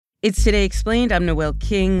It's Today Explained. I'm Noel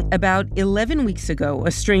King. About 11 weeks ago,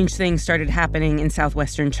 a strange thing started happening in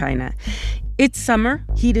southwestern China. It's summer,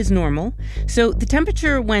 heat is normal, so the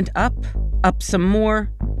temperature went up some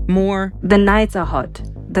more. The nights are hot.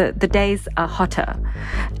 The days are hotter,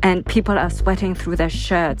 and people are sweating through their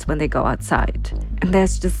shirts when they go outside. And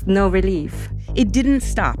there's just no relief. It didn't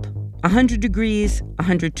stop. 100 degrees,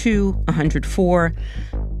 102, 104.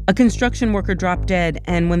 A construction worker dropped dead,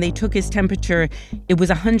 and when they took his temperature, it was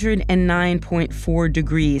 109.4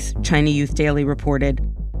 degrees, China Youth Daily reported.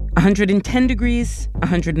 110 degrees,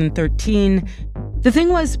 113. The thing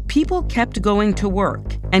was, people kept going to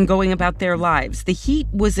work and going about their lives. The heat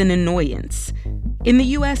was an annoyance. In the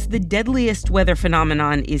U.S., the deadliest weather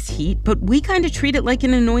phenomenon is heat, but we kind of treat it like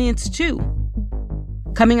an annoyance, too.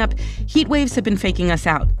 Coming up, heat waves have been faking us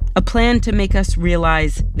out, a plan to make us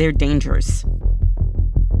realize their dangers.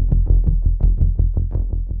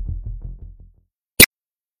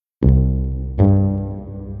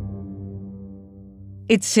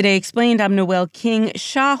 It's Today Explained. I'm Noel King.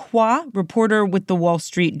 Xia Hua, reporter with The Wall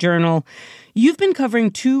Street Journal. You've been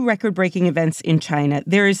covering two record-breaking events in China.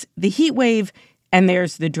 There's the heat wave and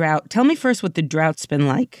there's the drought. Tell me first what the drought's been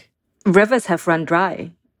like. Rivers have run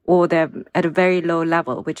dry, or they're at a very low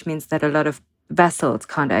level, which means that a lot of vessels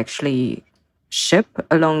can't actually ship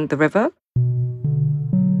along the river.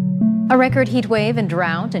 A record heat wave and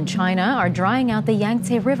drought in China are drying out the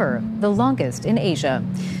Yangtze River, the longest in Asia.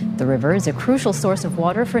 The river is a crucial source of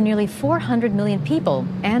water for nearly 400 million people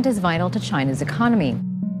and is vital to China's economy.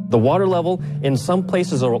 The water level in some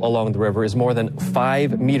places along the river is more than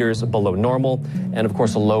 5 meters below normal. And of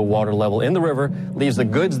course, a low water level in the river leaves the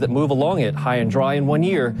goods that move along it high and dry. In 1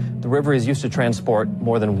 year, the river is used to transport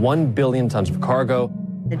more than 1 billion tons of cargo.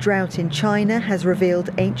 A drought in China has revealed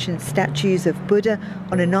ancient statues of Buddha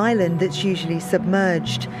on an island that's usually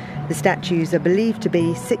submerged. The statues are believed to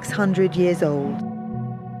be 600 years old.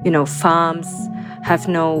 Farms have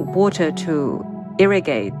no water to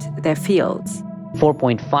irrigate their fields.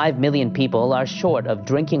 4.5 million people are short of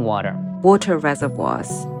drinking water. Water reservoirs,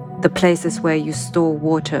 the places where you store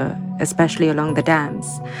water, especially along the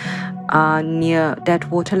dams, are near dead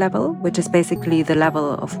water level, which is basically the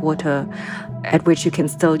level of water at which you can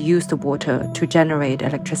still use the water to generate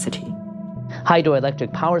electricity.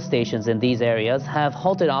 Hydroelectric power stations in these areas have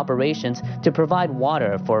halted operations to provide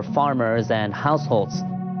water for farmers and households.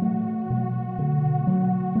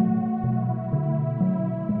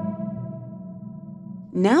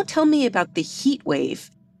 Now tell me about the heat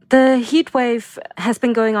wave. The heat wave has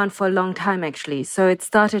been going on for a long time, actually. So it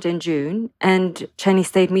started in June, and Chinese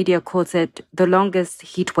state media calls it the longest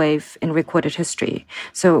heat wave in recorded history.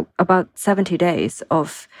 So about 70 days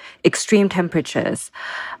of extreme temperatures,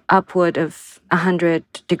 upward of 100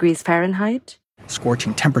 degrees Fahrenheit.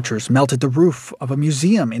 Scorching temperatures melted the roof of a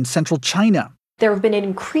museum in central China. There have been an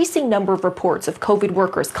increasing number of reports of COVID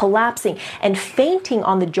workers collapsing and fainting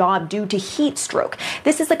on the job due to heat stroke.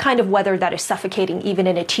 This is the kind of weather that is suffocating even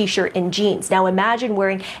in a t-shirt and jeans. Now imagine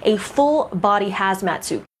wearing a full body hazmat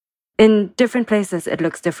suit. In different places, it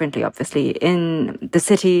looks differently, obviously. In the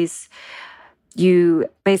cities, you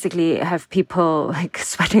basically have people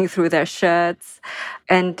sweating through their shirts.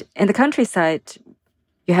 And in the countryside,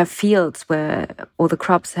 you have fields where all the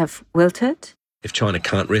crops have wilted. If China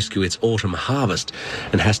can't rescue its autumn harvest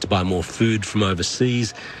and has to buy more food from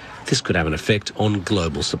overseas, this could have an effect on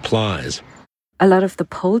global supplies. A lot of the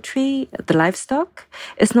poultry, the livestock,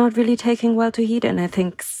 is not really taking well to heat, and I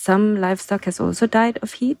think some livestock has also died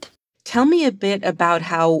of heat. Tell me a bit about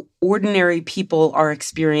how ordinary people are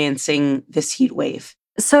experiencing this heat wave.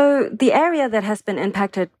 So the area that has been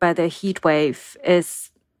impacted by the heat wave is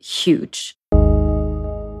huge.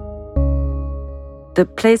 The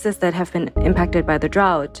places that have been impacted by the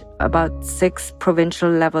drought, about 6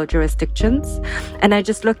 provincial-level jurisdictions. And I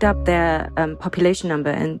just looked up their population number,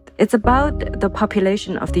 and it's about the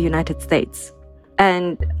population of the United States.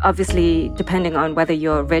 And obviously, depending on whether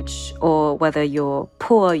you're rich or whether you're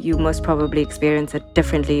poor, you most probably experience it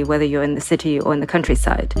differently, whether you're in the city or in the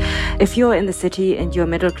countryside. If you're in the city and you're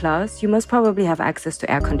middle class, you most probably have access to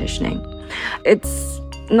air conditioning. It's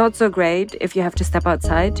not so great if you have to step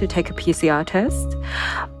outside to take a PCR test,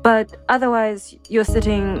 but otherwise you're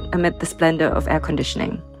sitting amid the splendor of air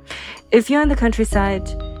conditioning. If you're in the countryside,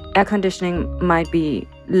 air conditioning might be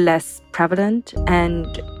less prevalent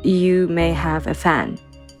and you may have a fan.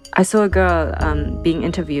 I saw a girl being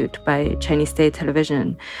interviewed by Chinese state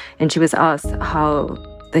television, and she was asked how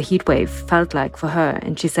the heat wave felt like for her,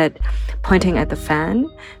 and she said, pointing at the fan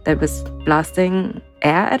that was blasting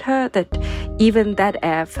air at her, that even that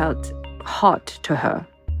air felt hot to her.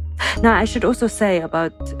 Now, I should also say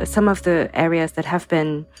about some of the areas that have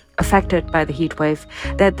been affected by the heat wave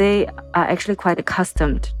that they are actually quite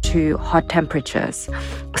accustomed to hot temperatures.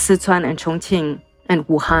 Sichuan and Chongqing and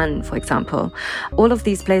Wuhan, for example. All of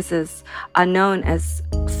these places are known as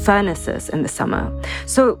furnaces in the summer.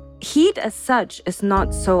 So heat as such is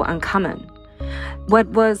not so uncommon. What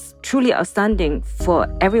was truly outstanding for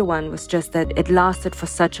everyone was just that it lasted for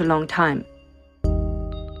such a long time.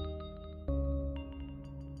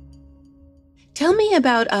 Tell me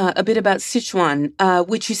about a bit about Sichuan,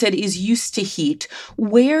 which you said is used to heat.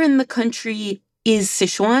 Where in the country is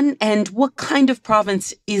Sichuan, and what kind of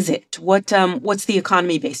province is it? What's the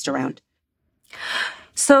economy based around?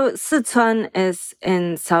 So Sichuan is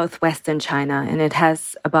in southwestern China, and it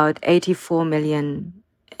has about 84 million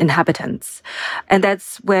inhabitants. And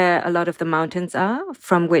that's where a lot of the mountains are,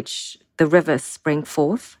 from which the rivers spring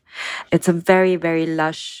forth. It's a very, very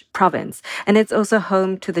lush province. And it's also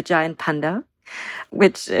home to the giant panda,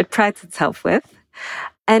 which it prides itself with.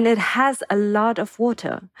 And it has a lot of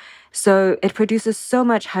water. So it produces so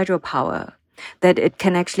much hydropower that it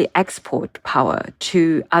can actually export power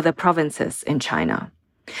to other provinces in China.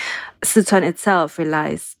 Sichuan itself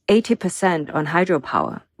relies 80% on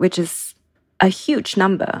hydropower, which is a huge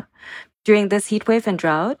number. During this heat wave and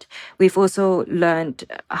drought, we've also learned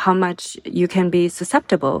how much you can be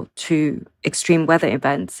susceptible to extreme weather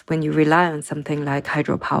events when you rely on something like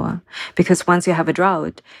hydropower. Because once you have a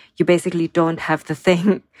drought, you basically don't have the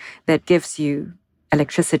thing that gives you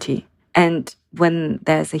electricity. And when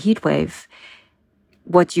there's a heat wave,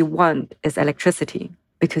 what you want is electricity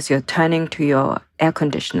because you're turning to your air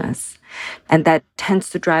conditioners. And that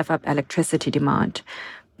tends to drive up electricity demand.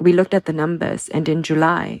 We looked at the numbers, and in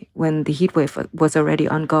July, when the heat wave was already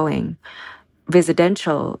ongoing,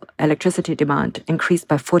 residential electricity demand increased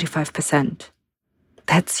by 45%.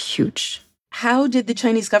 That's huge. How did the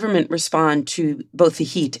Chinese government respond to both the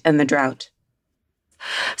heat and the drought?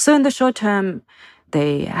 So in the short term,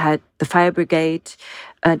 they had the fire brigade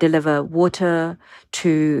deliver water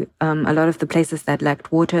to a lot of the places that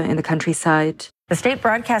lacked water in the countryside. The state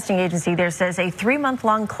broadcasting agency there says a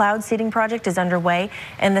 3-month-long cloud seeding project is underway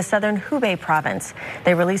in the southern Hubei province.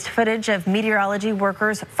 They released footage of meteorology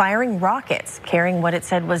workers firing rockets, carrying what it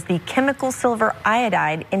said was the chemical silver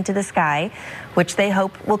iodide into the sky, which they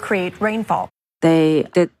hope will create rainfall. They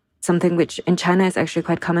did something which in China is actually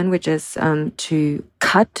quite common, which is to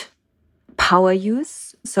cut power use.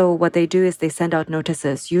 So what they do is they send out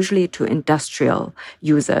notices, usually to industrial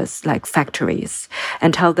users like factories,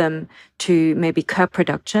 and tell them to maybe curb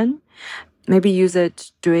production, maybe use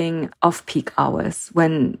it during off-peak hours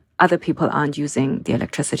when other people aren't using the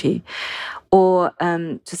electricity, or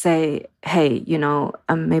to say, hey,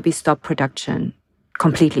 maybe stop production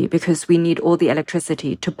completely because we need all the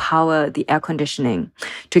electricity to power the air conditioning,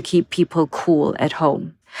 to keep people cool at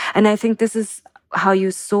home. And I think this is how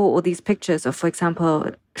you saw all these pictures of, for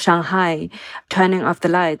example, Shanghai turning off the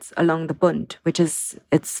lights along the Bund, which is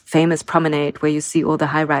its famous promenade where you see all the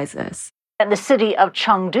high-rises. In the city of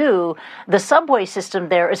Chengdu, the subway system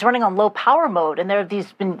there is running on low power mode, and there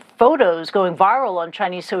have been photos going viral on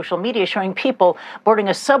Chinese social media showing people boarding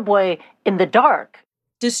a subway in the dark.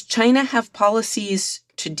 Does China have policies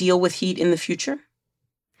to deal with heat in the future?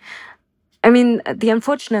 I mean, the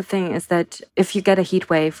unfortunate thing is that if you get a heat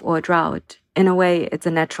wave or a drought, in a way, it's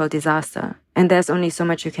a natural disaster. And there's only so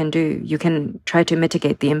much you can do. You can try to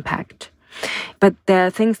mitigate the impact. But there are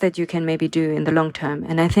things that you can maybe do in the long term.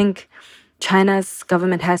 And I think China's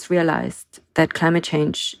government has realized that climate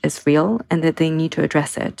change is real and that they need to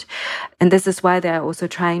address it. And this is why they're also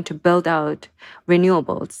trying to build out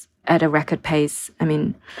renewables at a record pace. I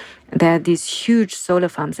mean, there are these huge solar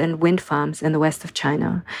farms and wind farms in the west of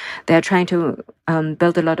China. They're trying to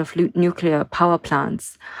build a lot of nuclear power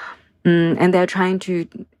plants. And they're trying to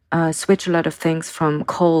switch a lot of things from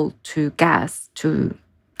coal to gas to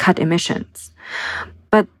cut emissions.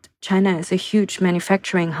 But China is a huge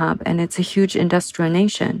manufacturing hub and it's a huge industrial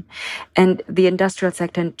nation. And the industrial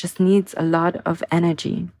sector just needs a lot of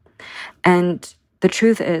energy. And the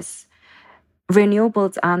truth is,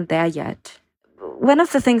 renewables aren't there yet. One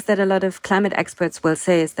of the things that a lot of climate experts will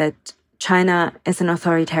say is that China is an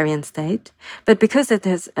authoritarian state, but because it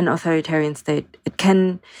is an authoritarian state, it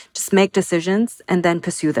can just make decisions and then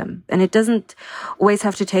pursue them. And it doesn't always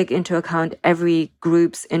have to take into account every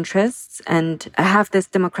group's interests and have this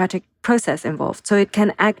democratic process involved. So it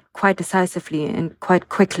can act quite decisively and quite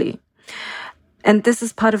quickly. And this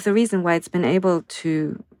is part of the reason why it's been able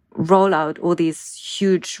to roll out all these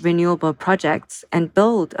huge renewable projects and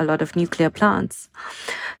build a lot of nuclear plants,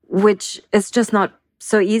 which is just not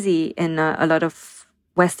so easy in a lot of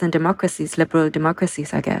Western democracies, liberal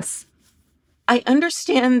democracies, I guess. I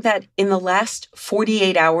understand that in the last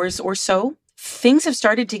 48 hours or so, things have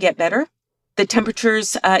started to get better. The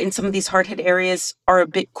temperatures in some of these hard-hit areas are a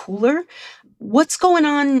bit cooler. What's going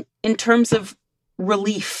on in terms of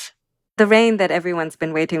relief? The rain that everyone's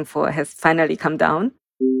been waiting for has finally come down.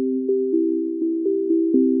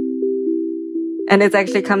 And it's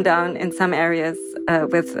actually come down in some areas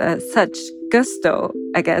with such gusto,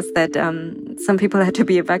 I guess, that some people had to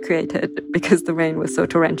be evacuated because the rain was so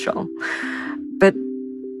torrential. But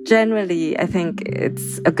generally, I think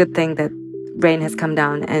it's a good thing that rain has come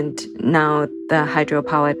down and now the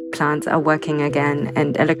hydropower plants are working again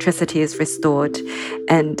and electricity is restored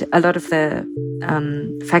and a lot of the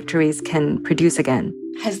factories can produce again.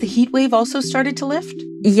 Has the heat wave also started to lift?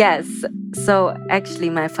 Yes. So actually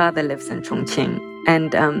my father lives in Chongqing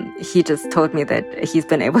and he just told me that he's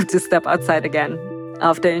been able to step outside again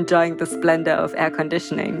after enjoying the splendor of air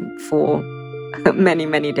conditioning for many,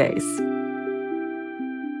 many days.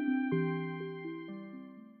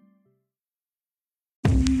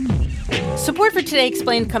 Support for Today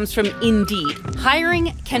Explained comes from Indeed.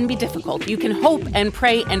 Hiring can be difficult. You can hope and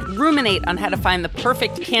pray and ruminate on how to find the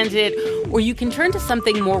perfect candidate, or you can turn to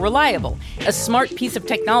something more reliable, a smart piece of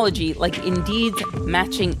technology like Indeed's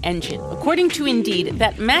matching engine. According to Indeed,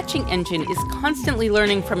 that matching engine is constantly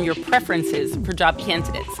learning from your preferences for job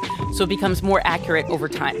candidates, so it becomes more accurate over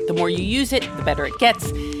time. The more you use it, the better it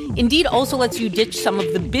gets. Indeed also lets you ditch some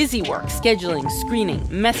of the busy work, scheduling, screening,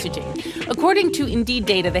 messaging. According to Indeed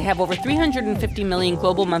data, they have over 350 million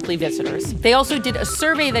global monthly visitors. They also did a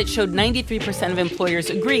survey that showed 93% of employers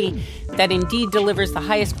agree that Indeed delivers the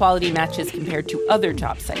highest quality matches compared to other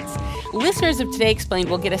job sites. Listeners of Today Explained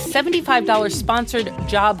will get a $75 sponsored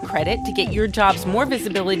job credit to get your jobs more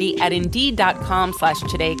visibility at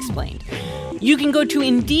Indeed.com/todayexplained. You can go to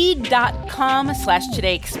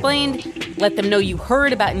Indeed.com/todayexplained. Let them know you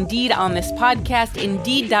heard about Indeed on this podcast.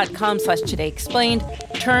 Indeed.com/todayexplained.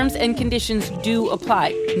 Terms and conditions do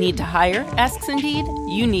apply. Need to hire? Asks Indeed.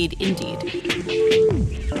 You need Indeed.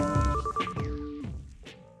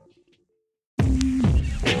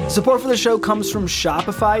 Support for the show comes from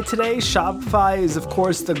Shopify today. Shopify is, of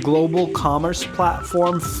course, the global commerce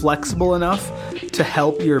platform flexible enough to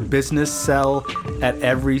help your business sell at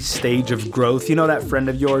every stage of growth. You know that friend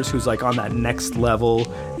of yours who's like on that next level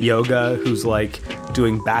yoga, who's like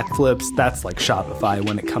doing backflips? That's like Shopify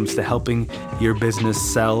when it comes to helping your business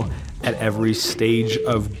sell at every stage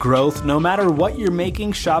of growth. No matter what you're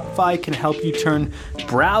making, Shopify can help you turn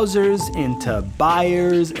browsers into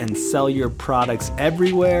buyers and sell your products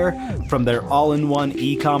everywhere, from their all-in-one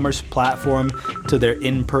e-commerce platform to their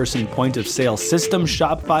in-person point-of-sale system.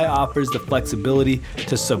 Shopify offers the flexibility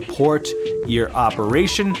to support your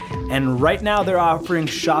operation. And right now they're offering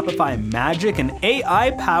Shopify Magic, an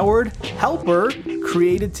AI-powered helper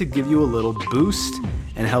created to give you a little boost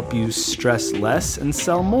and help you stress less and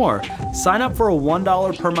sell more. Sign up for a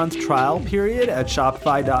 $1 per month trial period at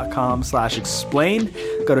shopify.com/explained.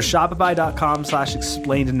 Go to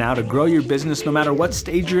shopify.com/explained now to grow your business no matter what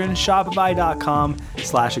stage you're in.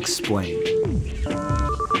 Shopify.com/explained.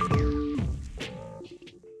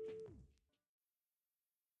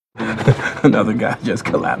 Another guy just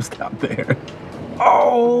collapsed out there.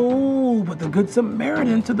 Oh, but the Good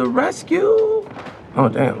Samaritan to the rescue. Oh,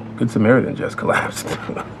 damn. Good Samaritan just collapsed.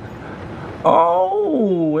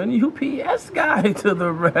 Oh, and UPS guy to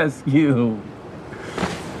the rescue.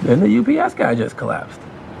 Then the UPS guy just collapsed.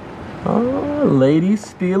 Oh, lady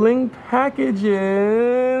stealing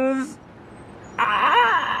packages.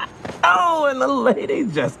 Ah! Oh, and the lady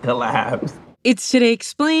just collapsed. It's Today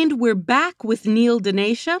Explained. We're back with Neil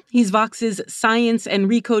Danesha. He's Vox's Science and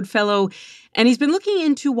Recode Fellow, and he's been looking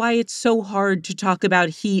into why it's so hard to talk about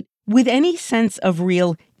heat with any sense of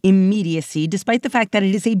real immediacy, despite the fact that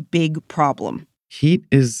it is a big problem. Heat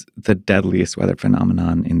is the deadliest weather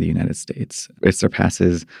phenomenon in the United States. It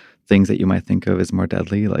surpasses things that you might think of as more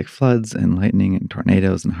deadly, like floods and lightning and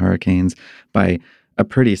tornadoes and hurricanes, by a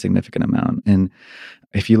pretty significant amount. And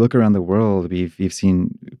if you look around the world, we've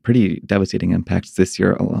seen pretty devastating impacts this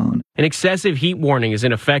year alone. An excessive heat warning is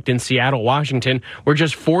in effect in Seattle, Washington, where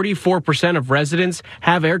just 44% of residents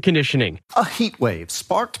have air conditioning. A heat wave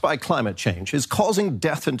sparked by climate change is causing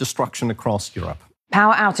death and destruction across Europe.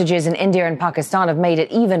 Power outages in India and Pakistan have made it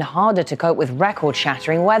even harder to cope with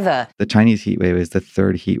record-shattering weather. The Chinese heat wave is the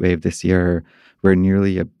third heat wave this year, where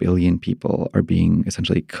nearly 1 billion people are being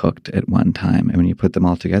essentially cooked at one time. And when you put them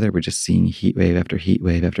all together, we're just seeing heat wave after heat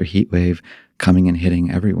wave after heat wave coming and hitting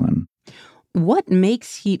everyone. What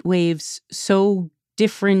makes heat waves so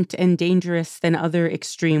different and dangerous than other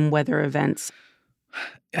extreme weather events?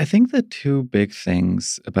 I think the two big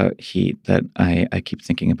things about heat that I keep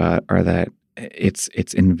thinking about are that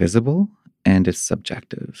it's invisible and it's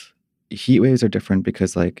subjective. Heat waves are different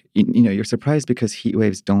because, like, you're surprised because heat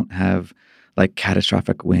waves don't have like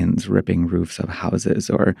catastrophic winds ripping roofs of houses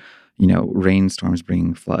or, rainstorms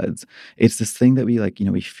bringing floods. It's this thing that we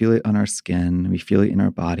we feel it on our skin, we feel it in our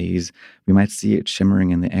bodies, we might see it shimmering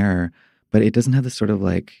in the air, but it doesn't have this sort of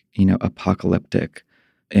apocalyptic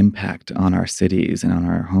impact on our cities and on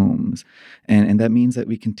our homes. And that means that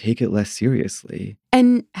we can take it less seriously.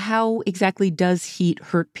 And how exactly does heat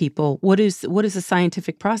hurt people? What is the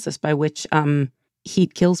scientific process by which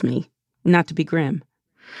heat kills me? Not to be grim.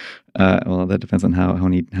 Well, that depends on how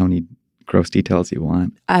many gross details you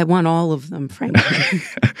want. I want all of them, frankly.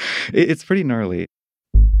 It's pretty gnarly.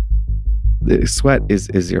 The sweat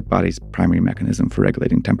is your body's primary mechanism for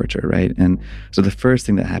regulating temperature, right? And so the first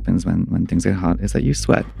thing that happens when things get hot is that you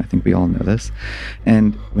sweat. I think we all know this.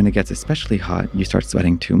 And when it gets especially hot, you start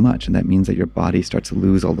sweating too much. And that means that your body starts to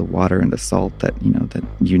lose all the water and the salt that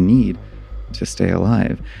you need to stay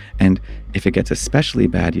alive. And if it gets especially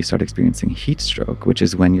bad, you start experiencing heat stroke, which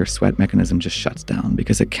is when your sweat mechanism just shuts down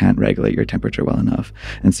because it can't regulate your temperature well enough.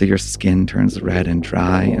 And so your skin turns red and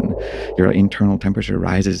dry and your internal temperature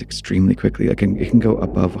rises extremely quickly. It can go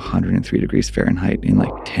above 103 degrees Fahrenheit in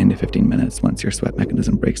like 10 to 15 minutes once your sweat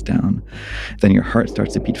mechanism breaks down. Then your heart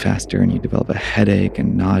starts to beat faster and you develop a headache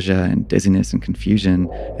and nausea and dizziness and confusion,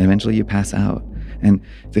 and eventually you pass out. And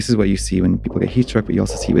this is what you see when people get heat stroke, but you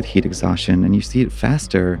also see it with heat exhaustion, and you see it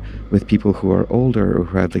faster with people who are older or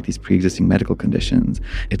who have like these pre-existing medical conditions.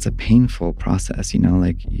 It's a painful process,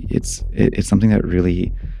 it's something that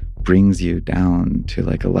really brings you down to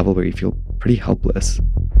like a level where you feel pretty helpless.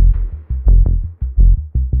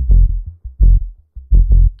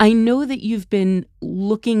 I know that you've been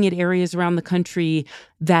looking at areas around the country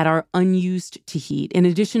that are unused to heat, in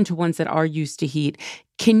addition to ones that are used to heat.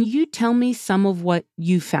 Can you tell me some of what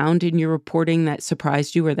you found in your reporting that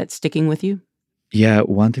surprised you or that's sticking with you? Yeah,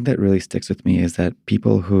 one thing that really sticks with me is that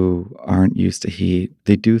people who aren't used to heat,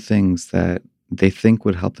 they do things that they think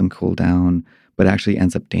would help them cool down, but actually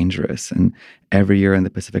ends up dangerous. And every year in the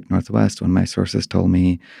Pacific Northwest, when my sources told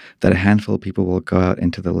me that a handful of people will go out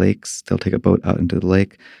into the lakes, they'll take a boat out into the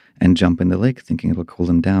lake and jump in the lake thinking it'll cool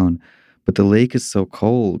them down. But the lake is so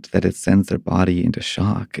cold that it sends their body into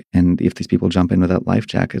shock. And if these people jump in without life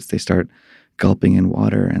jackets, they start gulping in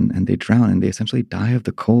water and they drown and they essentially die of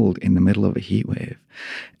the cold in the middle of a heat wave.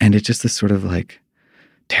 And it's just this sort of like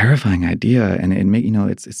terrifying idea. And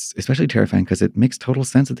it's especially terrifying because it makes total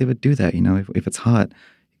sense that they would do that. If it's hot,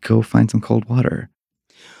 go find some cold water.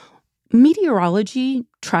 Meteorology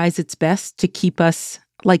tries its best to keep us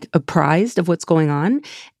apprised of what's going on.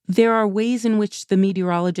 There are ways in which the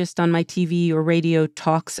meteorologist on my TV or radio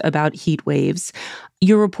talks about heat waves.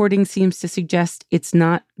 Your reporting seems to suggest it's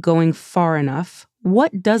not going far enough.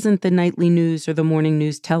 What doesn't the nightly news or the morning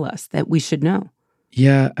news tell us that we should know?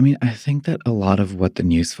 Yeah, I think that a lot of what the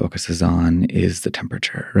news focuses on is the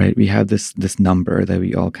temperature, right? We have this number that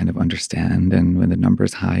we all kind of understand, and when the number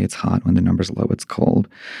is high, it's hot. When the number is low, it's cold.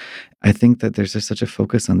 I think that there's just such a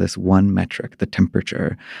focus on this one metric, the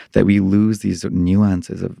temperature, that we lose these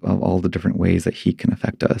nuances of all the different ways that heat can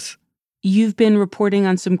affect us. You've been reporting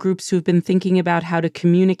on some groups who've been thinking about how to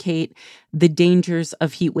communicate the dangers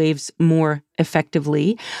of heat waves more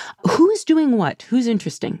effectively. Who is doing what? Who's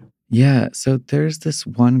interesting? Yeah, so there's this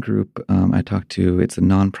one group I talked to. It's a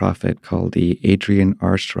nonprofit called the Adrian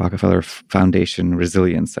Arch Rockefeller Foundation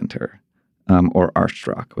Resilience Center, or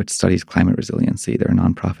ArchRock, which studies climate resiliency. They're a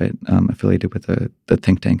nonprofit affiliated with the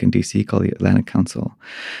think tank in D.C. called the Atlantic Council.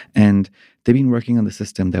 And they've been working on the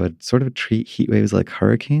system that would sort of treat heat waves like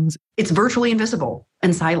hurricanes. It's virtually invisible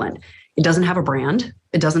and silent. It doesn't have a brand.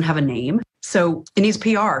 It doesn't have a name. So it needs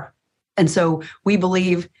PR. And so we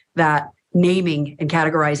believe that naming and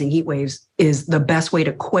categorizing heat waves is the best way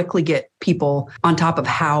to quickly get people on top of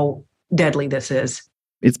how deadly this is.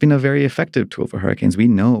 It's been a very effective tool for hurricanes. We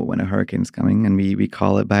know when a hurricane is coming and we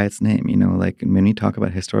call it by its name. Like when we talk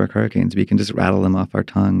about historic hurricanes, we can just rattle them off our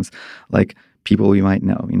tongues like people we might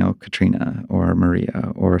know, Katrina or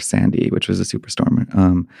Maria or Sandy, which was a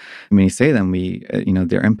superstorm. When you say them,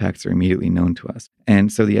 their impacts are immediately known to us.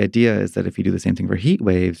 And so the idea is that if you do the same thing for heat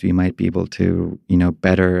waves, we might be able to,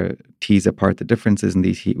 better tease apart the differences in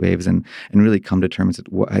these heat waves and really come to terms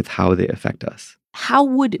with how they affect us. How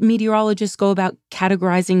would meteorologists go about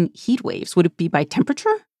categorizing heat waves? Would it be by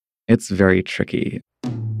temperature? It's very tricky.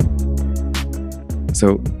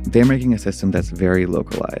 So they're making a system that's very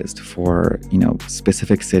localized for,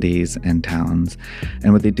 specific cities and towns.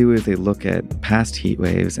 And what they do is they look at past heat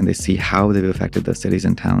waves and they see how they've affected those cities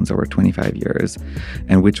and towns over 25 years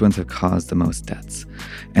and which ones have caused the most deaths.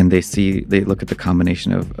 And they look at the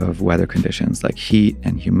combination of weather conditions like heat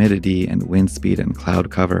and humidity and wind speed and cloud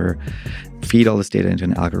cover, feed all this data into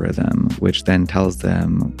an algorithm, which then tells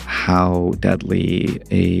them how deadly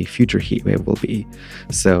a future heat wave will be.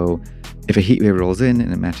 So if a heat wave rolls in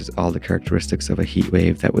and it matches all the characteristics of a heat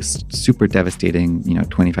wave that was super devastating,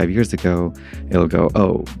 25 years ago, it'll go,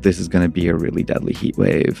 oh, this is going to be a really deadly heat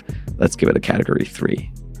wave. Let's give it a category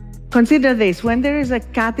 3. Consider this. When there is a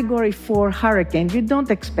category 4 hurricane, you don't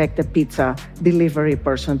expect a pizza delivery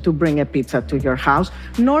person to bring a pizza to your house,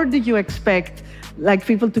 nor do you expect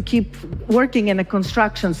people to keep working in a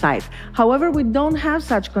construction site. However, we don't have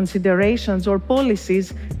such considerations or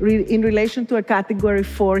policies in relation to a category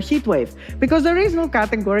 4 heat wave, because there is no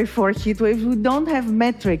category 4 heat wave. We don't have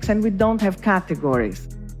metrics and we don't have categories.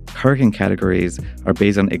 Hurricane categories are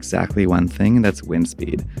based on exactly one thing, and that's wind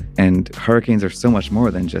speed. And hurricanes are so much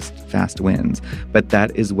more than just fast winds, but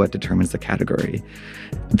that is what determines the category.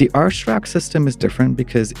 The RSTRAC system is different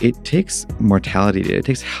because it takes mortality data, it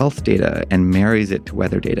takes health data and marries it to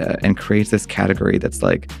weather data and creates this category that's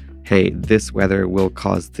like, hey, this weather will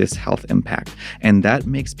cause this health impact. And that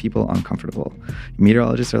makes people uncomfortable.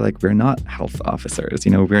 Meteorologists are like, we're not health officers.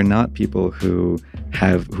 We're not people who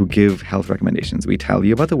give health recommendations. We tell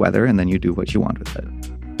you about the weather and then you do what you want with it.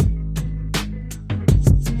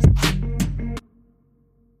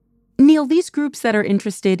 Neil, these groups that are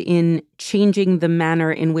interested in changing the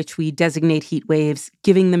manner in which we designate heat waves,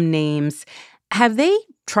 giving them names, have they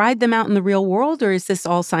tried them out in the real world, or is this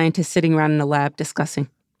all scientists sitting around in a lab discussing?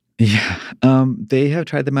 Yeah, they have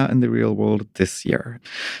tried them out in the real world this year.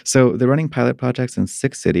 So they're running pilot projects in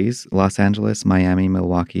 6 cities, Los Angeles, Miami,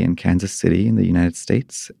 Milwaukee, and Kansas City in the United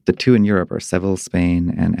States. The 2 in Europe are Seville,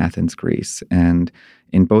 Spain, and Athens, Greece. And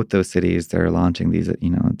in both those cities, they're launching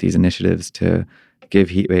these initiatives to give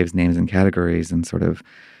heat waves names and categories and sort of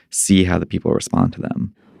see how the people respond to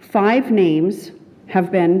them. 5 names have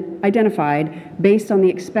been identified based on the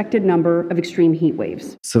expected number of extreme heat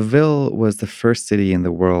waves. Seville was the first city in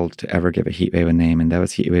the world to ever give a heat wave a name, and that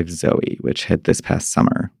was heat wave Zoe, which hit this past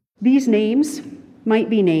summer. These names might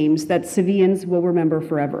be names that Sevillans will remember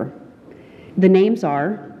forever. The names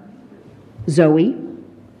are Zoe,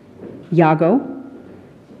 Iago,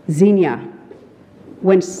 Xenia,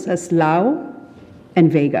 Wenceslao, and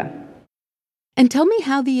Vega. And tell me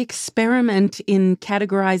how the experiment in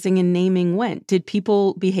categorizing and naming went. Did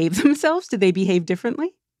people behave themselves? Did they behave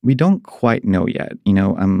differently? We don't quite know yet.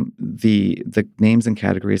 The names and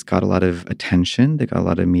categories got a lot of attention. They got a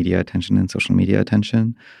lot of media attention and social media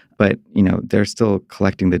attention. But, they're still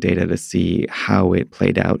collecting the data to see how it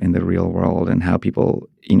played out in the real world and how people,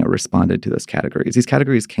 responded to those categories. These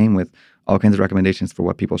categories came with all kinds of recommendations for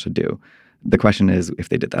what people should do. The question is if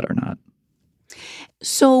they did that or not.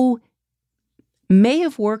 So may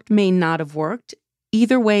have worked, may not have worked.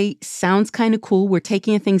 Either way, sounds kind of cool. We're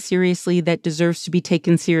taking a thing seriously that deserves to be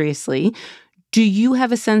taken seriously. Do you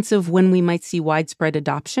have a sense of when we might see widespread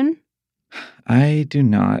adoption? I do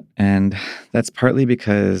not. And that's partly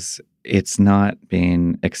because it's not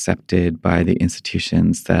being accepted by the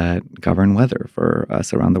institutions that govern weather for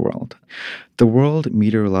us around the world. The World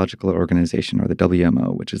Meteorological Organization, or the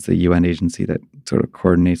WMO, which is the UN agency that sort of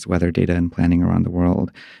coordinates weather data and planning around the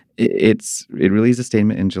world, it released a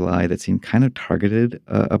statement in July that seemed kind of targeted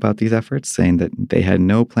about these efforts, saying that they had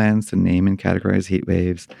no plans to name and categorize heat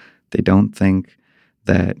waves. They don't think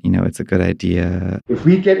that, it's a good idea. If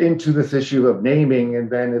we get into this issue of naming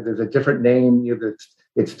and then there's a different name,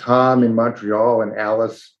 it's Tom in Montreal and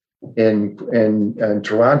Alice in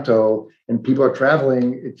Toronto, and people are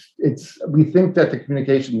traveling, we think that the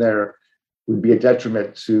communication there would be a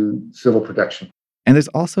detriment to civil protection. And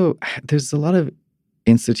there's a lot of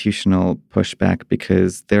institutional pushback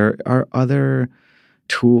because there are other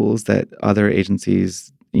tools that other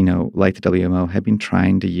agencies, like the WMO, have been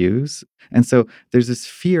trying to use. And so there's this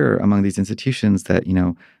fear among these institutions that,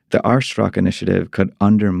 the RSTRAC initiative could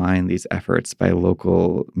undermine these efforts by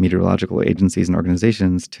local meteorological agencies and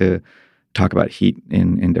organizations to talk about heat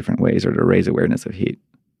in different ways or to raise awareness of heat.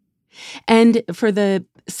 And for the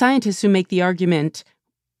scientists who make the argument,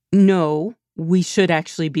 no, we should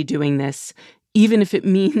actually be doing this, even if it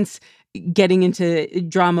means getting into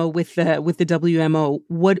drama with the WMO,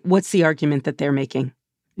 what's the argument that they're making?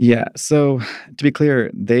 Yeah, so to be clear,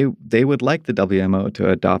 they would like the WMO to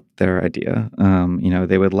adopt their idea.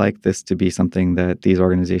 They would like this to be something that these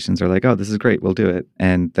organizations are like, oh, this is great, we'll do it.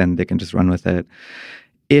 And then they can just run with it.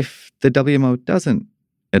 If the WMO doesn't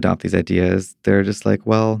adopt these ideas, they're just like,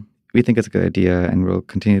 well, we think it's a good idea and we'll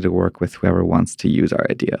continue to work with whoever wants to use our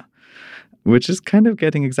idea, which is kind of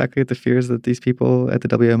getting exactly at the fears that these people at the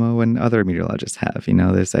WMO and other meteorologists have.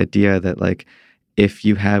 This idea that, like, if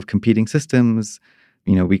you have competing systems,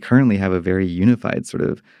 we currently have a very unified sort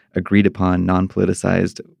of agreed upon,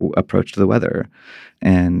 non-politicized approach to the weather.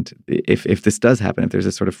 And if this does happen, if there's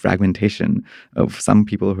a sort of fragmentation of some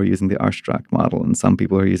people who are using the Armstrong model and some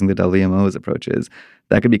people who are using the WMO's approaches,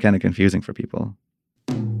 that could be kind of confusing for people.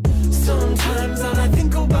 Sometimes all I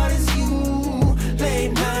think about is you.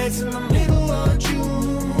 Late nights in the middle of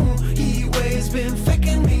June. Heat waves been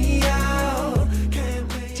faking me out.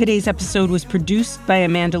 Today's episode was produced by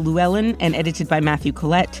Amanda Llewellyn and edited by Matthew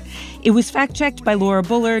Collette. It was fact-checked by Laura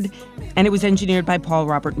Bullard, and it was engineered by Paul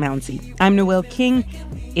Robert Mounsey. I'm Noel King.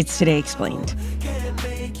 It's Today Explained.